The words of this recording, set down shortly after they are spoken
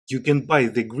You can buy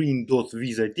the Greendot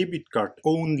Visa debit card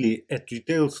only at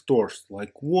retail stores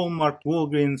like Walmart,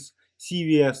 Walgreens,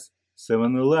 CVS,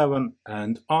 7-Eleven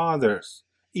and others.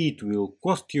 It will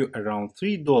cost you around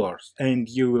 $3 and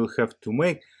you will have to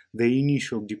make the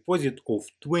initial deposit of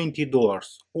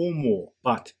 $20 or more.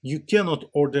 But you cannot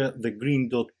order the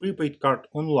Greendot prepaid card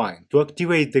online. To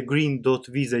activate the Greendot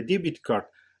Visa debit card,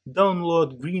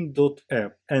 download Greendot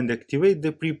app and activate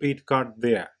the prepaid card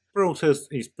there. Process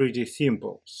is pretty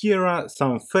simple. Here are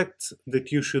some facts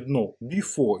that you should know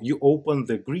before you open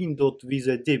the Greendot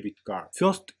Visa debit card.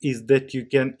 First is that you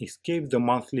can escape the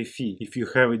monthly fee if you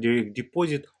have a direct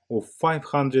deposit of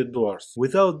 $500.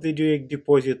 Without the direct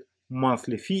deposit,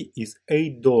 monthly fee is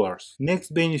 $8.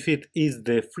 Next benefit is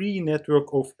the free network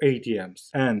of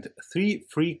ATMs and 3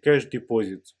 free cash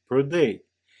deposits per day.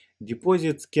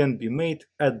 Deposits can be made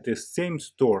at the same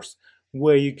stores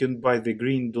where you can buy the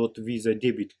Greendot Visa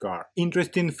debit card.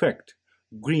 Interesting fact,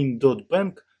 Greendot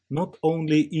Bank not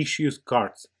only issues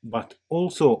cards but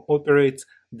also operates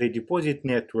the deposit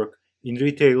network in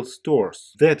retail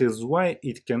stores. That is why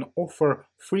it can offer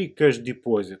free cash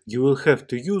deposit. You will have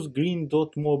to use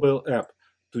Greendot mobile app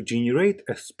to generate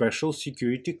a special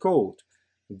security code.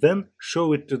 Then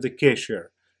show it to the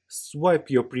cashier. Swipe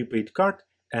your prepaid card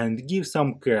and give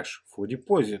some cash for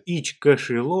deposit. Each cash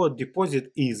reload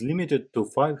deposit is limited to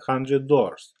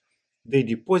 $500. The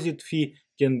deposit fee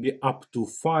can be up to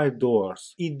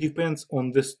 $5. It depends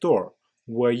on the store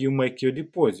where you make your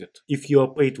deposit. If you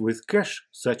are paid with cash,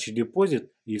 such a deposit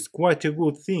is quite a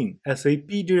good thing. SAP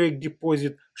direct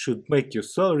deposit should make your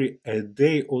salary a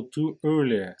day or two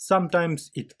earlier.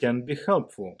 Sometimes it can be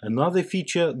helpful. Another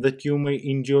feature that you may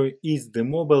enjoy is the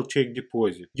mobile check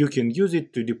deposit. You can use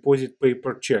it to deposit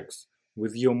paper checks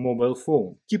with your mobile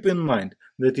phone. Keep in mind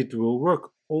that it will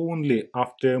work only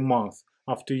after a month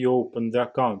after you open the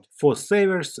account. For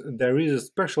savers, there is a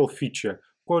special feature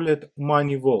called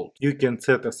Money Vault. You can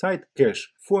set aside cash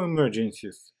for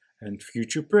emergencies and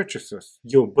future purchases.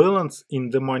 Your balance in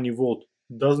the Money Vault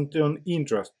doesn't earn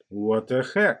interest. What the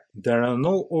heck? There are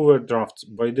no overdrafts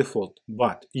by default,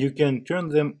 but you can turn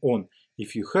them on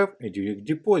if you have a direct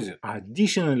deposit.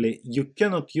 Additionally, you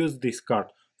cannot use this card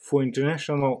for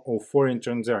international or foreign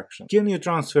transactions. Can you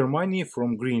transfer money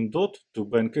from Greendot to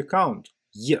bank account?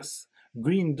 Yes,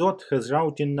 Greendot has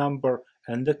routing number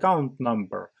and account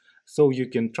number, so you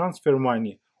can transfer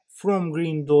money from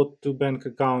Greendot to bank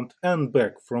account and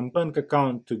back from bank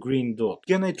account to Greendot.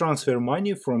 Can I transfer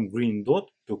money from Greendot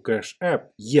to Cash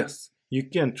App? Yes, you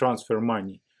can transfer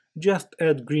money. Just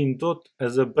add Greendot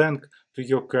as a bank to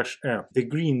your Cash App. The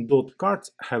Greendot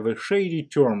cards have a shady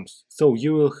terms, so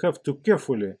you will have to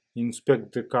carefully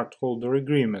inspect the cardholder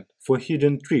agreement for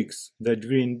hidden tricks that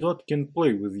Greendot can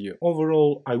play with you.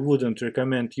 Overall, I wouldn't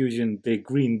recommend using the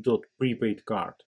Greendot prepaid card.